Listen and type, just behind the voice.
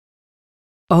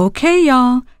Okay,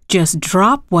 y'all, just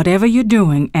drop whatever you're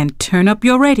doing and turn up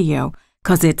your radio,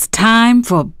 'cause it's time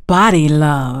for Body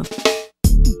Love.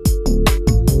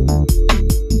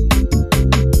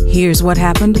 Here's what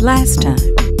happened last time.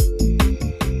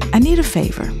 I need a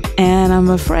favor, and I'm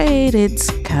afraid it's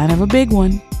kind of a big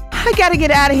one. I gotta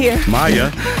get out of here.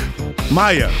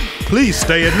 Maya, please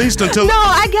stay at least until... No,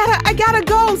 I gotta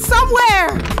go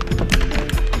somewhere.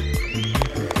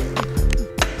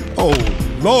 Oh,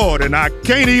 Lord, and I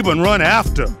can't even run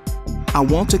after. I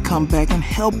want to come back and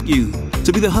help you,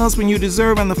 to be the husband you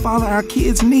deserve and the father our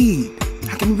kids need.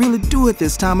 I can really do it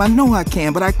this time. I know I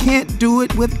can, but I can't do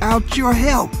it without your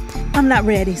help. I'm not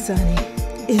ready, Sonny.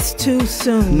 It's too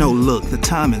soon. No, look, the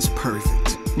time is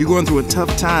perfect. You're going through a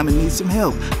tough time and need some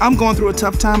help. I'm going through a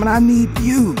tough time and I need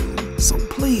you. So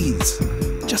please,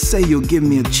 just say you'll give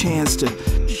me a chance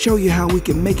to show you how we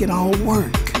can make it all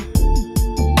work.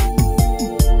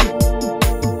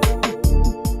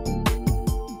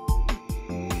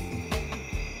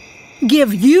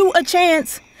 Give you a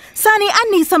chance? Sonny, I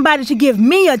need somebody to give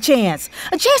me a chance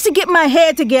to get my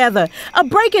head together, a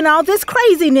break in all this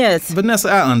craziness. Vanessa,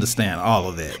 I understand all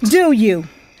of that. Do you?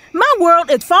 My world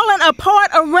is falling apart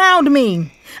around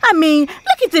me. I mean,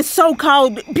 look at this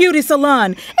so-called beauty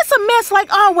salon. It's a mess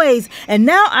like always. And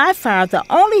now I found the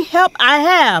only help I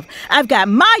have. I've got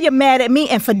Maya mad at me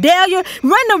and Fidelia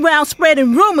running around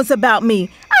spreading rumors about me.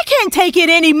 I can't take it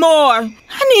anymore.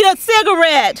 I need a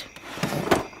cigarette.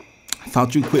 I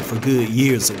thought you quit for good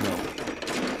years ago.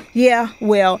 Yeah,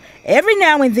 well, every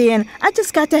now and then, I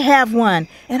just got to have one.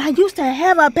 And I used to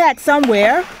have a pack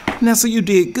somewhere. Vanessa, you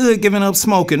did good giving up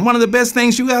smoking. One of the best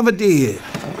things you ever did.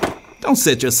 Don't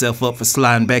set yourself up for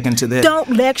sliding back into that. Don't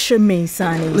lecture me,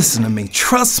 Sonny. Listen to me.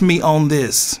 Trust me on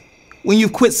this. When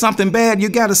you've quit something bad, you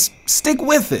gotta stick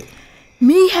with it.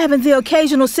 Me having the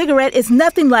occasional cigarette is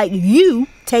nothing like you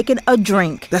taking a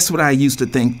drink. That's what I used to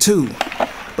think, too.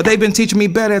 But they've been teaching me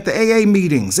better at the AA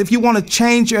meetings. If you want to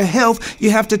change your health,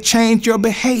 you have to change your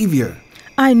behavior.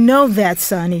 I know that,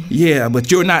 Sonny. Yeah, but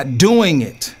you're not doing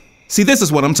it. See, this is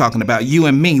what I'm talking about, you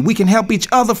and me. We can help each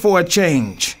other for a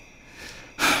change.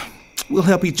 We'll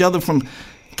help each other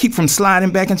keep from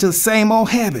sliding back into the same old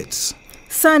habits.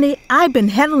 Sonny, I've been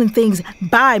handling things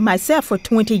by myself for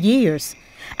 20 years.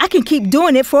 I can keep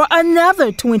doing it for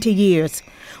another 20 years.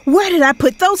 Where did I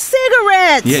put those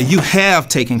cigarettes? Yeah, you have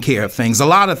taken care of things, a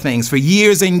lot of things, for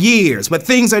years and years, but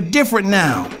things are different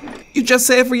now. You just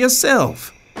said for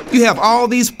yourself. You have all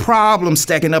these problems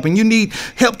stacking up and you need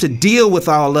help to deal with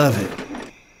all of it.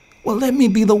 Well, let me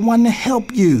be the one to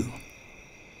help you.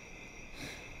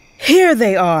 Here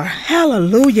they are.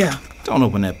 Hallelujah. Don't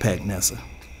open that pack, Nessa.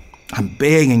 I'm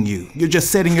begging you. You're just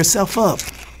setting yourself up.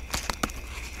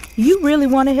 You really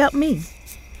want to help me?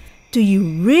 Do you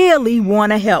really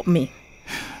want to help me?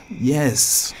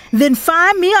 Yes. Then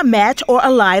find me a match or a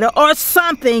lighter or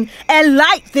something and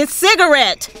light this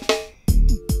cigarette.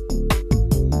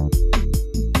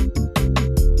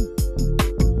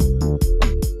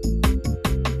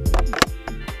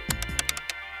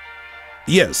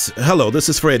 Yes, hello, this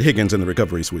is Fred Higgins in the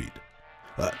recovery suite.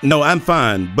 No, I'm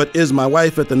fine, but is my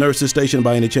wife at the nurse's station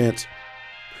by any chance?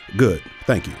 Good,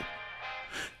 thank you.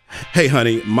 Hey,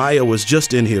 honey, Maya was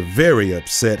just in here very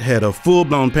upset, had a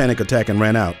full-blown panic attack and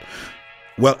ran out.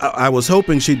 Well, I was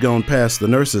hoping she'd gone past the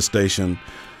nurse's station.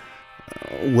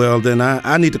 Well, then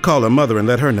I need to call her mother and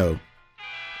let her know.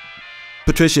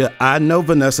 Patricia, I know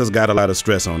Vanessa's got a lot of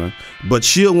stress on her, but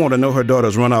she'll want to know her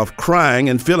daughter's run off crying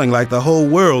and feeling like the whole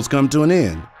world's come to an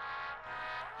end.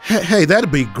 Hey, that'd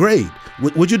be great.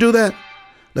 Would you do that?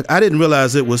 Look, I didn't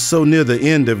realize it was so near the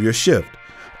end of your shift.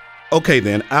 Okay,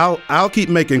 then, I'll keep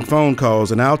making phone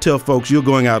calls and I'll tell folks you're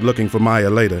going out looking for Maya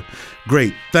later.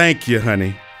 Great, thank you,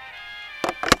 honey.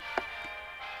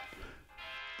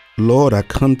 Lord, I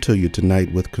come to you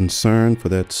tonight with concern for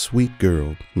that sweet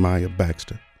girl, Maya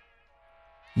Baxter.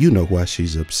 You know why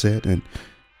she's upset, and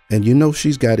you know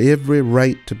she's got every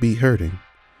right to be hurting.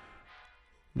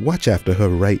 Watch after her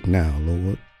right now,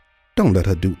 Lord. Don't let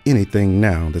her do anything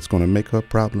now that's going to make her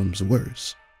problems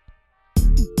worse.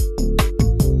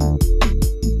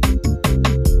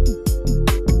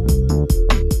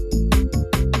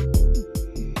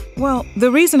 Well,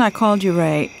 the reason I called you,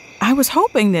 Ray, I was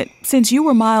hoping that since you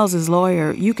were Miles's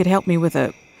lawyer, you could help me with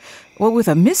a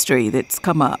mystery that's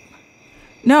come up.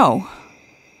 No,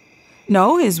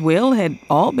 his will had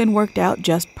all been worked out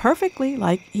just perfectly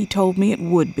like he told me it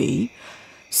would be.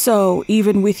 So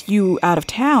even with you out of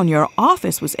town, your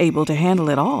office was able to handle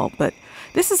it all. But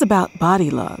this is about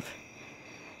BodyLove.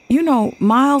 You know,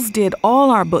 Miles did all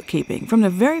our bookkeeping from the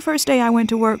very first day I went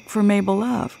to work for Mabel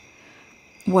Love.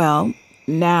 Well,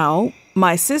 now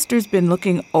my sister's been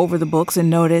looking over the books and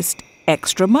noticed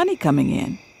extra money coming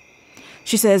in.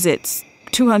 She says it's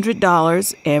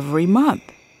 $200 every month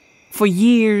for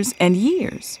years and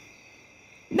years.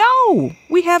 No,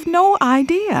 we have no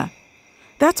idea.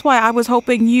 That's why I was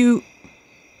hoping you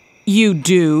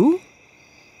do?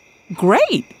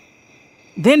 Great.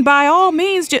 Then by all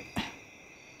means,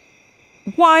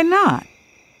 why not?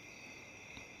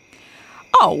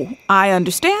 Oh, I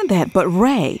understand that, but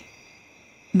Ray,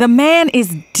 the man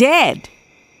is dead,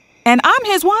 and I'm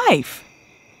his wife.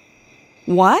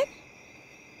 What?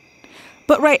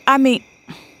 But Ray,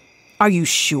 are you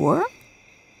sure?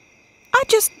 I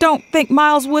just don't think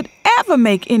Miles would ever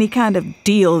make any kind of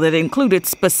deal that included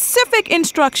specific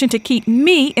instruction to keep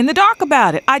me in the dark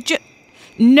about it.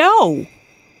 No,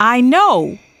 I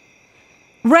know.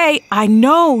 Ray, I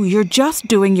know you're just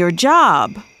doing your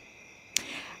job.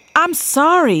 I'm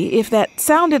sorry if that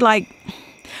sounded like...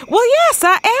 Well, yes,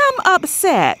 I am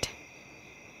upset.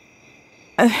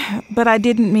 But I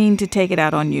didn't mean to take it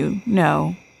out on you,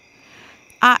 no.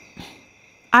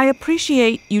 I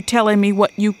appreciate you telling me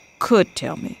what you could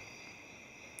tell me.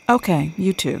 Okay,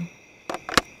 you too.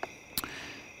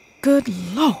 Good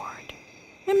Lord.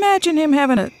 Imagine him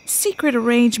having a secret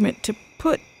arrangement to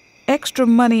put extra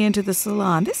money into the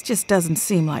salon. This just doesn't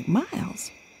seem like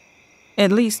Miles.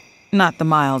 At least, not the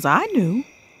Miles I knew.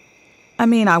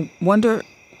 I wonder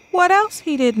what else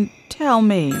he didn't tell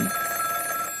me.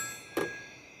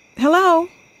 Hello?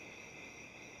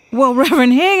 Well,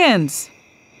 Reverend Higgins,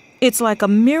 it's like a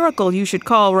miracle you should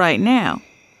call right now.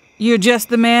 You're just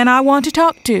the man I want to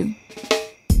talk to.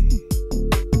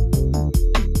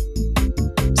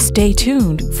 Stay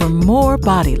tuned for more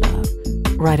Body Love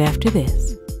right after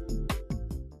this.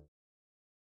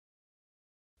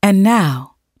 And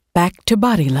now, back to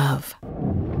Body Love.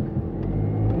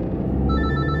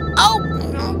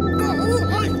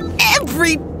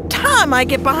 Every time I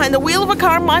get behind the wheel of a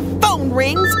car, my phone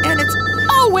rings, and it's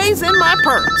always in my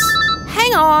purse.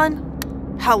 Hang on.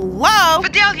 Hello?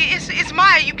 Fidelia, it's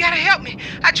Maya. You gotta help me.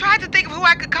 I tried to think of who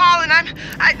I could call, and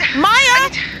Maya,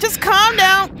 just calm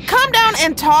down. Calm down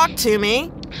and talk to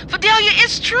me. Fidelia,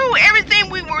 it's true. Everything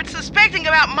we were suspecting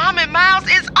about Mom and Miles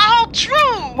is all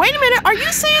true. Wait a minute. Are you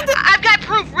saying that... I've got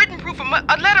proof, written proof, of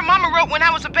a letter Mama wrote when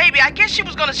I was a baby. I guess she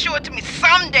was going to show it to me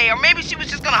someday, or maybe she was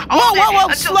just going to hold it.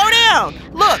 Whoa, slow down.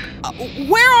 Look,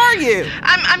 where are you?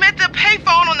 I'm at the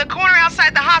payphone on the corner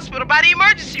outside the hospital by the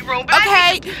emergency room. But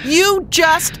okay, you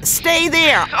just stay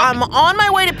there. Okay. I'm on my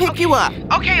way to pick you up.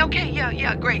 Okay,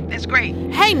 yeah, great. That's great.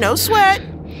 Hey, no sweat.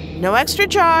 No extra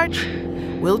charge.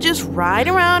 We'll just ride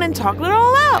around and talk it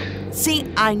all out.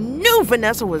 See, I knew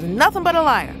Vanessa was nothing but a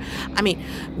liar.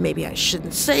 Maybe I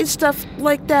shouldn't say stuff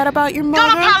like that about your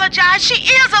mother. Don't apologize. She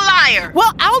is a liar.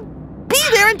 Well, I'll be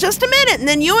there in just a minute, and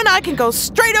then you and I can go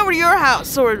straight over to your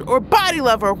house or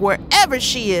BodyLove or wherever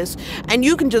she is, and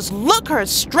you can just look her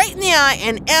straight in the eye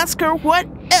and ask her what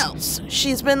else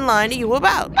she's been lying to you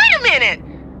about. Wait a minute.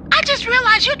 I just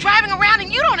realized you're driving around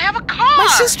and you don't have a car. My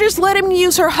sister's letting me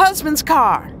use her husband's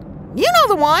car. You know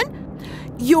the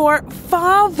one. Your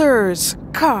father's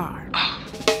car.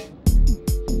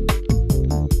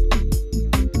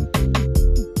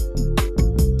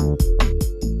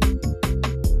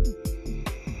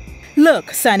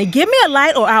 Look, Sonny, give me a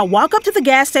light or I'll walk up to the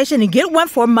gas station and get one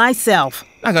for myself.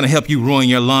 Not gonna help you ruin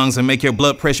your lungs and make your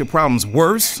blood pressure problems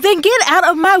worse. Then get out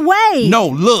of my way. No,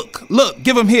 look,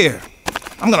 give them here.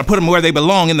 I'm gonna put them where they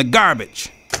belong, in the garbage.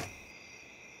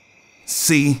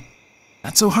 See?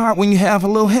 Not so hard when you have a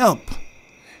little help.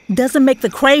 Doesn't make the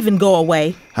craving go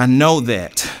away. I know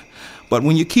that. But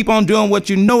when you keep on doing what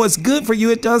you know is good for you,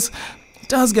 it does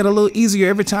get a little easier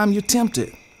every time you're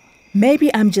tempted.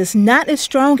 Maybe I'm just not as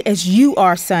strong as you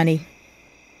are, Sonny.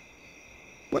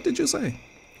 What did you say?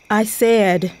 I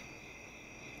said,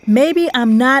 maybe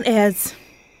I'm not as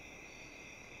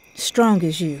strong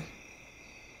as you.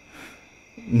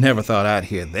 Never thought I'd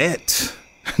hear that.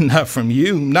 Not from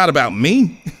you, not about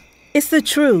me. It's the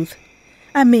truth.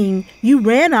 You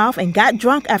ran off and got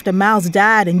drunk after Miles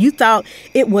died and you thought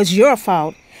it was your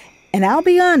fault. And I'll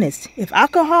be honest, if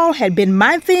alcohol had been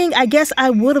my thing, I guess I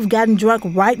would have gotten drunk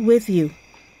right with you.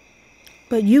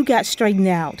 But you got straightened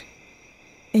out.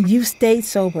 And you've stayed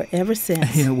sober ever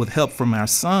since. Yeah, with help from our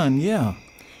son, yeah.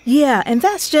 Yeah, and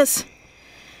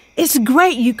it's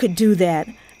great you could do that.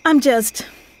 I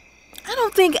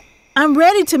don't think I'm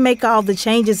ready to make all the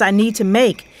changes I need to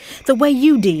make the way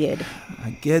you did.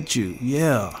 I get you,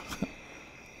 yeah.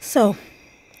 So,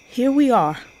 here we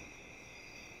are.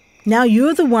 Now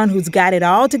you're the one who's got it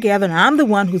all together and I'm the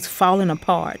one who's falling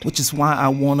apart. Which is why I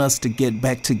want us to get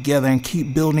back together and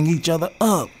keep building each other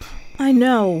up. I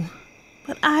know,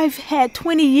 But I've had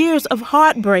 20 years of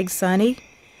heartbreak, Sonny.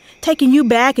 Taking you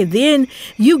back and then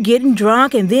you getting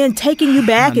drunk and then taking you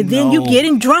back and then you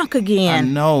getting drunk again. I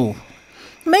know.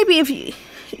 Maybe if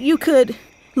you could...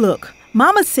 Look,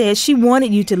 Mama said she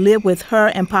wanted you to live with her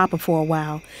and Papa for a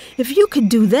while. If you could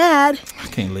do that... I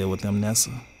can't live with them,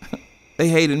 Nessa. They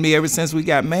hated me ever since we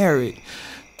got married.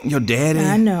 Your daddy...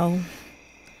 I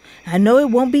know it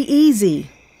won't be easy.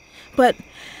 But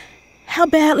how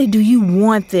badly do you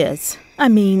want this? I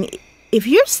mean, if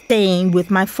you're staying with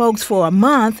my folks for a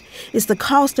month, it's the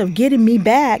cost of getting me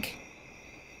back.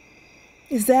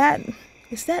 Is that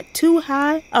too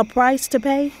high a price to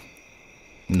pay?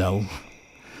 No.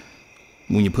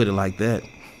 When you put it like that,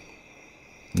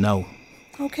 no.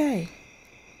 Okay.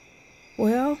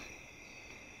 Well,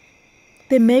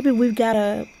 then maybe we've got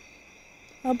a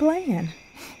plan.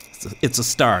 It's a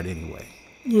start anyway.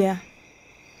 Yeah.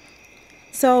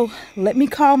 So let me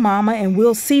call Mama and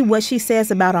we'll see what she says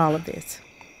about all of this.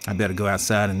 I better go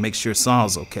outside and make sure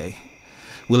Saul's okay.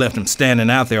 We left him standing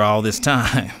out there all this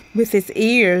time. With his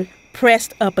ear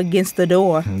pressed up against the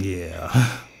door.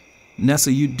 Yeah.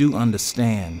 Nessa, you do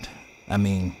understand. I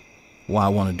mean, why I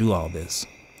want to do all this.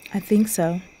 I think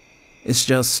so. It's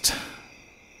just,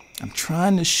 I'm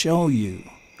trying to show you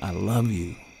I love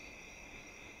you.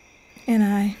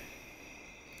 And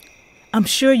I'm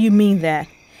sure you mean that.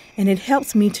 And it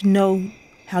helps me to know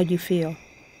how you feel.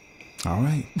 All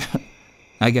right.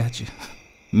 I got you.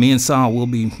 Me and Saul will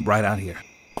be right out here.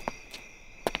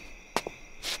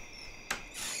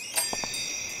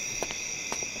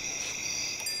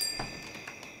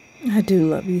 I do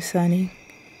love you, Sonny.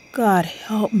 God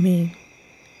help me.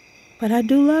 But I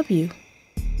do love you.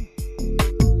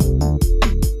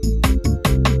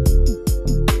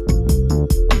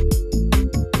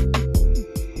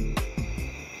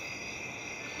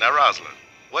 Now, Rosalind,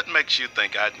 what makes you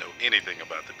think I'd know anything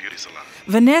about the beauty salon?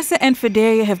 Vanessa and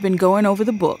Fidelia have been going over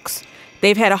the books.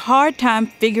 They've had a hard time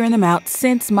figuring them out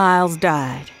since Miles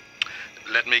died.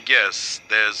 Let me guess,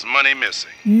 there's money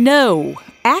missing. No,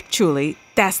 actually,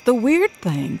 that's the weird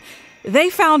thing. They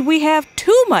found we have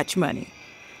too much money.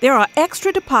 There are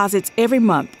extra deposits every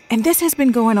month, and this has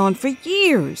been going on for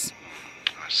years.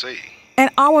 I see. And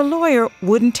our lawyer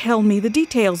wouldn't tell me the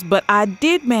details, but I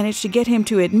did manage to get him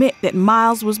to admit that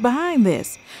Miles was behind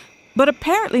this. But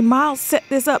apparently Miles set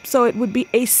this up so it would be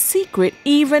a secret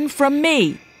even from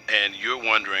me. And you're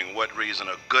wondering what reason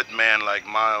a good man like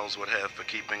Miles would have for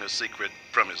keeping a secret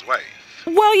from his wife?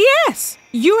 Well, yes.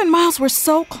 You and Miles were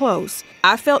so close.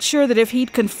 I felt sure that if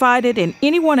he'd confided in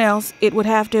anyone else, it would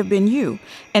have to have been you.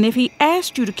 And if he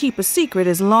asked you to keep a secret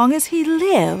as long as he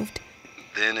lived...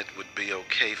 Then it would be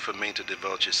okay for me to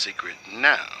divulge his secret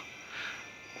now.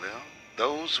 Well,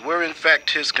 those were in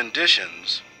fact his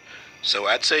conditions. So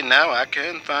I'd say now I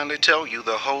can finally tell you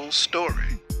the whole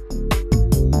story.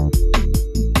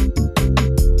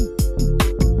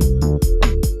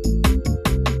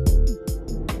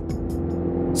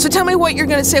 So tell me what you're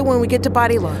going to say when we get to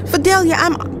BodyLove. Fidelia,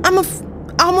 I'm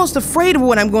almost afraid of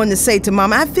what I'm going to say to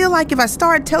Mama. I feel like if I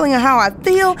start telling her how I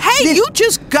feel... Hey, then... you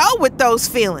just go with those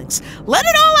feelings. Let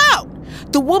it all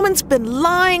out. The woman's been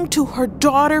lying to her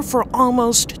daughter for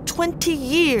almost 20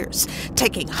 years,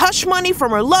 taking hush money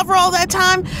from her lover all that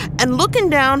time, and looking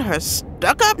down her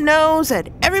stuck-up nose at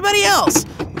everybody else.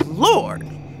 Lord.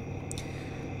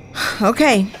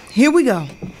 Okay, here we go.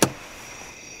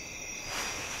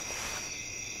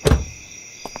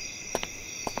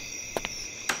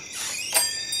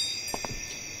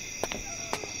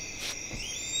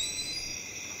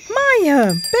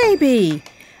 Maya, baby,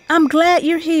 I'm glad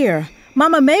you're here.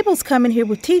 Mama Mabel's coming here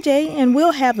with TJ, and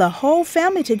we'll have the whole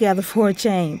family together for a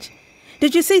change.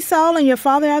 Did you see Saul and your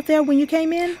father out there when you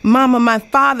came in? Mama, my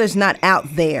father's not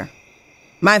out there.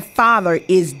 My father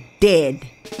is dead.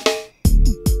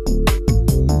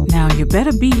 Now you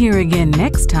better be here again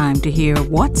next time to hear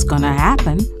what's gonna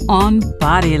happen on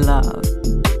BodyLove.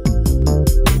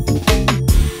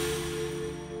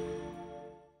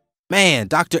 Man,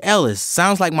 Dr. Ellis,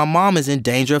 sounds like my mom is in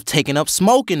danger of taking up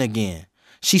smoking again.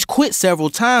 She's quit several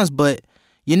times, but,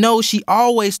 you know, she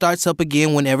always starts up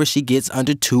again whenever she gets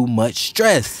under too much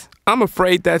stress. I'm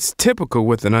afraid that's typical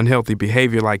with an unhealthy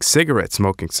behavior like cigarette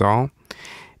smoking, Saul.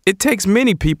 It takes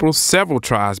many people several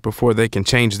tries before they can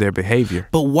change their behavior.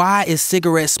 But why is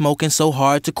cigarette smoking so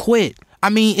hard to quit? I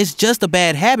mean, it's just a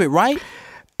bad habit, right?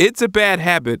 It's a bad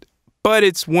habit, but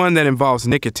it's one that involves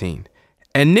nicotine.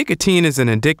 And nicotine is an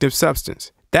addictive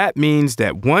substance. That means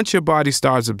that once your body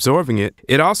starts absorbing it,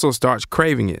 it also starts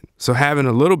craving it. So having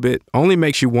a little bit only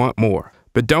makes you want more.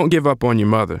 But don't give up on your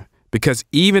mother, because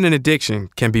even an addiction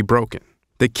can be broken.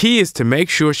 The key is to make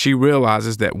sure she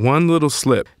realizes that one little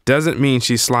slip doesn't mean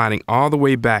she's sliding all the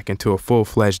way back into a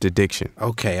full-fledged addiction.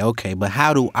 Okay, but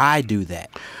how do I do that?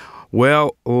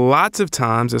 Well, lots of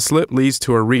times a slip leads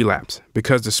to a relapse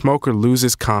because the smoker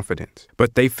loses confidence,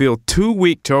 but they feel too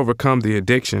weak to overcome the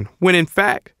addiction when in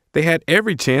fact, they had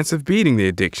every chance of beating the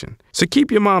addiction. So keep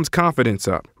your mom's confidence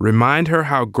up. Remind her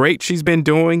how great she's been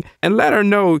doing and let her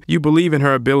know you believe in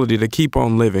her ability to keep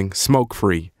on living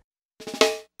smoke-free.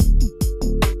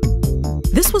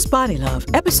 This was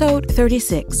BodyLove, episode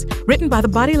 36, written by the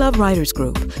BodyLove Writers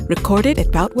Group, recorded at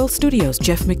Boutwell Studios,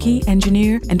 Jeff McKee,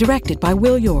 engineer, and directed by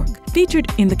Will York. Featured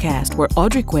in the cast were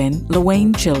Audrey Quinn,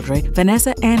 LaWayne Childre,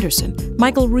 Vanessa Anderson,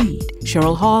 Michael Reed,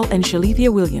 Cheryl Hall, and Shalithia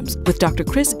Williams, with Dr.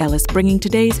 Chris Ellis bringing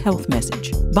today's health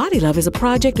message. BodyLove is a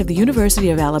project of the University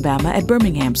of Alabama at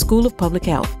Birmingham School of Public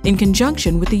Health in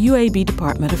conjunction with the UAB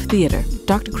Department of Theater.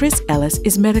 Dr. Chris Ellis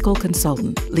is medical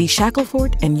consultant. Lee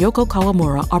Shackelford and Yoko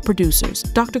Kawamura are producers.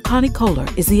 Dr. Connie Kohler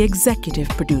is the executive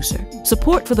producer.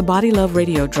 Support for the BodyLove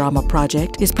Radio Drama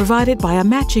Project is provided by a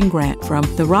matching grant from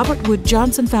the Robert Wood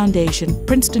Johnson Foundation,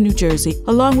 Princeton, New Jersey,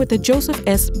 along with the Joseph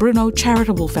S. Bruno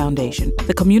Charitable Foundation,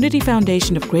 the Community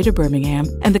Foundation of Greater Birmingham,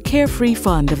 and the Carefree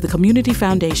Fund of the Community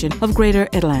Foundation of Greater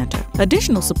Atlanta.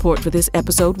 Additional support for this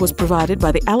episode was provided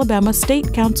by the Alabama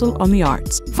State Council on the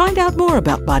Arts. Find out more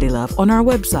about BodyLove on our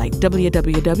website,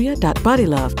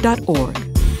 www.bodylove.org.